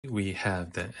We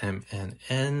have the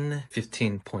MNN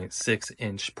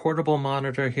 15.6-inch portable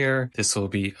monitor here. This will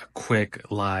be a quick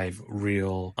live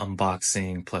real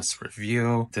unboxing plus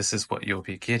review. This is what you'll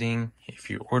be getting if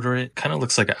you order it. Kind of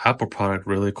looks like an Apple product,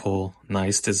 really cool.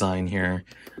 Nice design here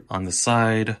on the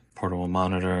side. Portable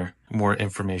monitor. More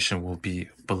information will be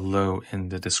below in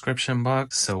the description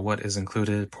box. So what is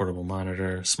included? Portable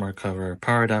monitor, smart cover,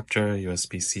 power adapter,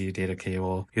 USB-C data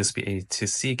cable, USB-A to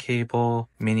C cable,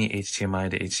 mini HDMI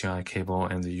to HDMI cable,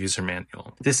 and the user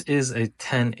manual. This is a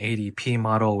 1080p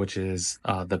model, which is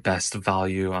the best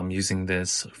value. I'm using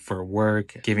this for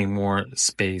work, giving more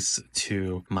space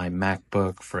to my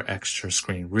MacBook for extra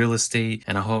screen real estate.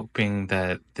 And I'm hoping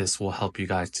that this will help you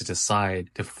guys to decide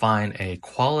to find a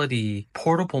quality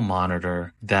portable monitor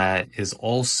that is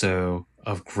also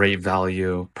of great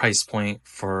value, price point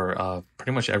for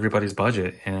pretty much everybody's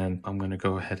budget. And I'm going to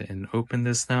go ahead and open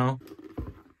this now.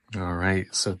 All right,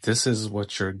 so this is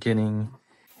what you're getting.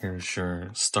 Here's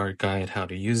your start guide, how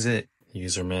to use it,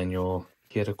 user manual.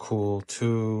 Get a cool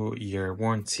 2-year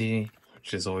warranty,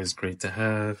 which is always great to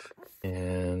have,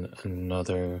 and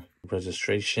another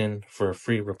registration for a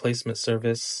free replacement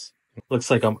service.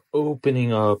 Looks like I'm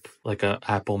opening up like an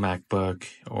Apple MacBook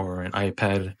or an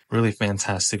iPad. Really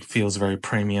fantastic, feels very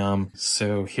premium.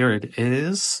 So here it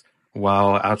is.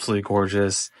 Wow, absolutely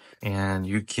gorgeous. And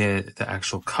you get the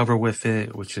actual cover with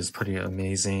it, which is pretty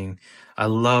amazing. I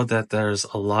love that there's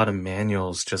a lot of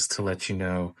manuals just to let you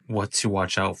know what to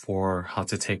watch out for, how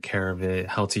to take care of it,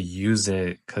 how to use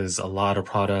it, because a lot of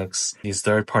products, these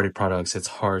third-party products, it's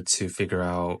hard to figure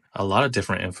out a lot of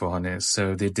different info on it.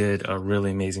 So they did a really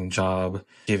amazing job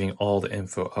giving all the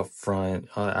info up front.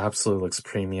 Absolutely looks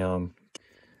premium.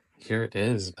 Here it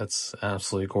is. That's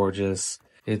absolutely gorgeous.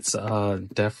 It's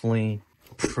definitely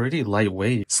pretty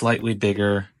lightweight, slightly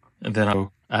bigger than an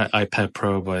iPad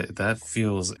Pro, but that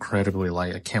feels incredibly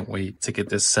light. I can't wait to get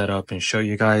this set up and show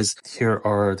you guys. Here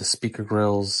are the speaker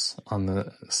grills on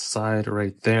the side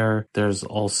right there. There's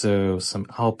also some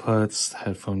outputs,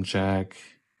 headphone jack.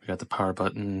 We got the power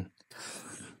button.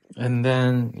 And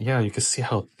then, yeah, you can see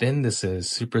how thin this is,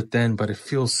 super thin, but it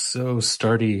feels so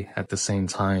sturdy at the same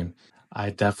time. I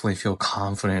definitely feel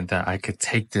confident that I could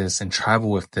take this and travel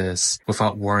with this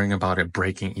without worrying about it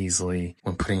breaking easily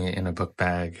when putting it in a book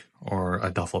bag or a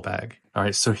duffel bag. All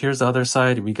right, so here's the other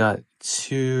side. We got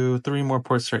 3 more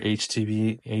ports for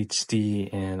HDB,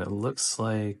 HD, and it looks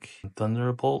like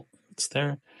Thunderbolt. It's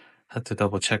there. Had to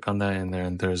double check on that, and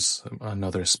then there's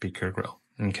another speaker grill.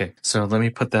 Okay, so let me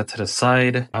put that to the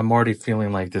side. I'm already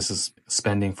feeling like this is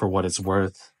spending for what it's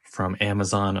worth from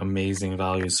Amazon. Amazing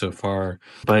value so far.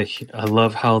 But I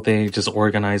love how they just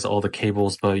organize all the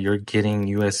cables, but you're getting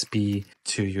USB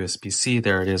to USB-C.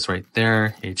 There it is right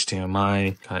there.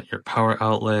 HDMI, got your power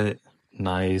outlet.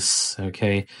 Nice.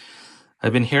 Okay.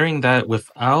 I've been hearing that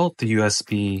without the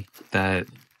USB that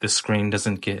the screen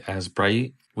doesn't get as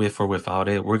bright. With or without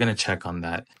it, we're going to check on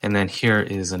that. And then here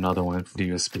is another one for the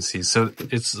USB-C. So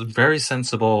it's very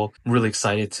sensible. Really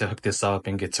excited to hook this up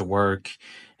and get to work.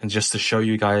 And just to show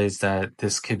you guys that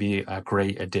this could be a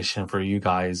great addition for you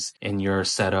guys in your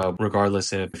setup,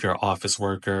 regardless if you're an office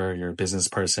worker, you're a business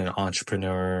person,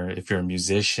 entrepreneur, if you're a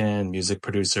musician, music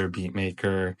producer, beat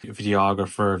maker,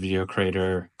 videographer, video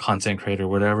creator, content creator,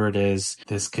 whatever it is,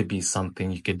 this could be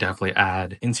something you could definitely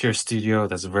add into your studio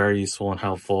that's very useful and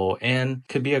helpful, and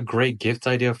could be a great gift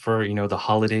idea for, the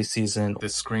holiday season. The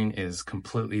screen is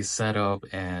completely set up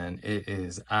and it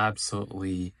is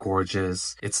absolutely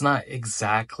gorgeous. It's not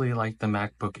exactly like the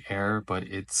MacBook Air, but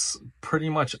it's pretty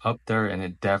much up there, and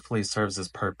it definitely serves its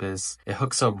purpose. It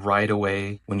hooks up right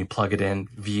away when you plug it in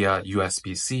via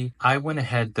USB-C. I went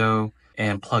ahead though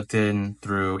and plugged in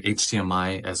through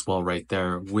HDMI as well right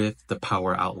there with the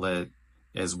power outlet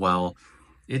as well.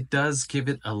 It does give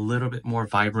it a little bit more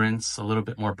vibrance, a little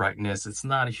bit more brightness. It's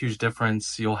not a huge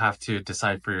difference. You'll have to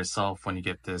decide for yourself when you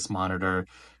get this monitor.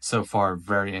 So far,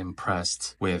 very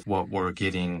impressed with what we're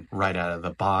getting right out of the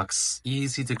box.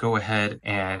 Easy to go ahead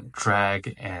and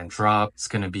drag and drop. It's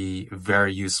going to be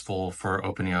very useful for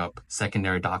opening up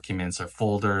secondary documents or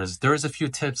folders. There's a few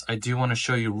tips I do want to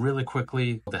show you really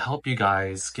quickly to help you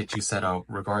guys get you set up,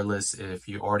 regardless if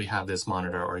you already have this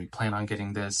monitor or you plan on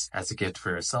getting this as a gift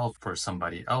for yourself or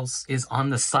somebody else. Is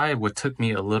on the side, what took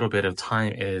me a little bit of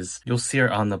time is you'll see here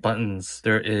on the buttons,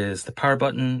 there is the power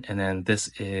button, and then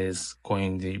this is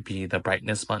going to be the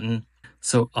brightness button.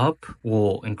 So up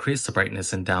will increase the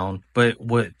brightness and down, but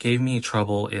what gave me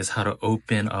trouble is how to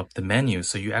open up the menu.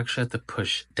 So you actually have to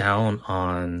push down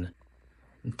on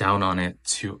it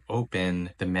to open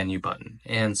the menu button.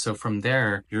 And so from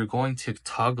there, you're going to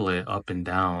toggle it up and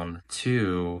down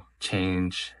to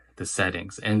change the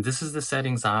settings. And this is the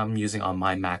settings I'm using on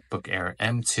my MacBook Air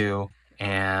M2.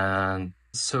 And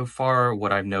so far,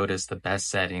 what I've noticed, the best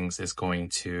settings is going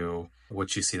to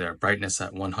what you see there, brightness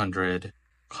at 100,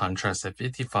 contrast at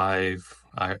 55.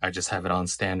 I just have it on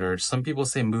standard. Some people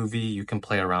say movie, you can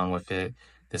play around with it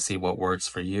to see what works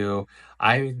for you.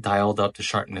 I dialed up the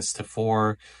sharpness to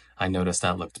 4. I noticed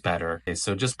that looked better. Okay,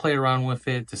 so just play around with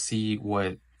it to see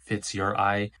what fits your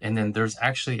eye. And then there's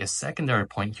actually a secondary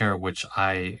point here, which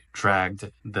I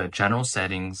dragged the general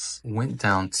settings, went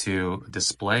down to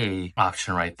display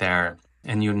option right there.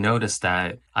 And you notice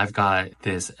that I've got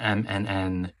this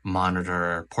MNN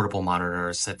monitor, portable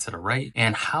monitor set to the right,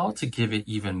 and how to give it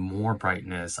even more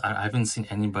brightness. I haven't seen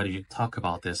anybody talk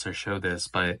about this or show this,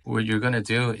 but what you're going to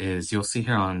do is you'll see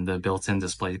here on the built-in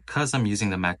display, because I'm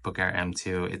using the MacBook Air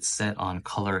M2, it's set on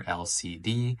color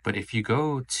LCD. But if you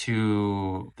go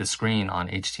to the screen on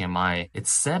HDMI,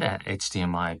 it's set at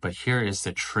HDMI, but here is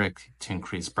the trick to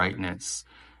increase brightness.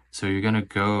 So you're going to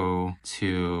go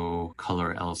to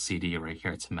color LCD right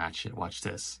here to match it. Watch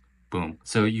this. Boom.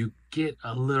 So you get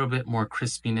a little bit more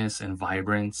crispiness and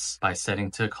vibrance by setting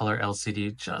to color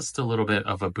LCD, just a little bit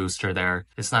of a booster there.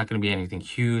 It's not going to be anything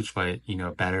huge, but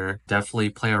better.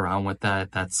 Definitely play around with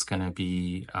that. That's going to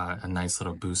be a nice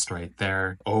little boost right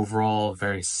there. Overall,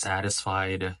 very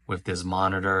satisfied with this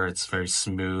monitor. It's very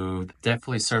smooth.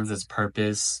 Definitely serves its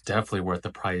purpose. Definitely worth the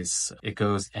price. It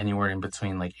goes anywhere in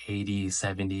between like $80,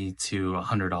 $70 to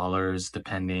 $100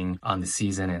 depending on the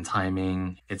season and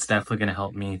timing. It's definitely going to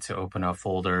help me to open up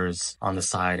folders on the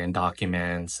side and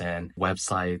documents and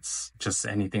websites, just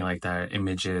anything like that,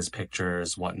 images,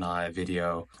 pictures, whatnot,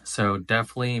 video. So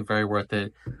definitely very worth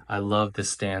it. I love the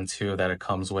stand too that it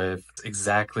comes with. It's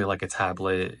exactly like a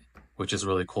tablet, which is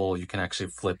really cool. You can actually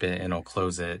flip it and it'll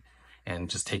close it and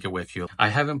just take it with you. I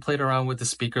haven't played around with the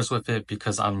speakers with it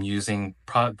because I'm using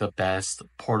the best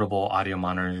portable audio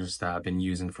monitors that I've been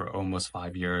using for almost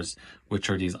 5 years, which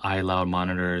are these iLoud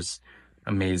monitors.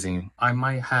 Amazing. I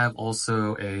might have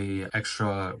also a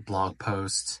extra blog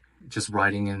post just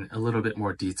writing in a little bit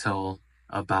more detail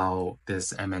about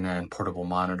this MNN portable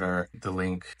monitor. The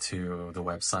link to the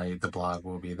website, the blog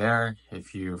will be there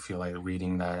if you feel like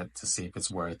reading that to see if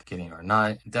it's worth getting or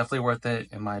not. Definitely worth it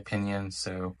in my opinion.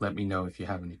 So let me know if you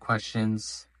have any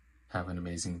questions. Have an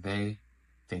amazing day.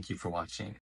 Thank you for watching.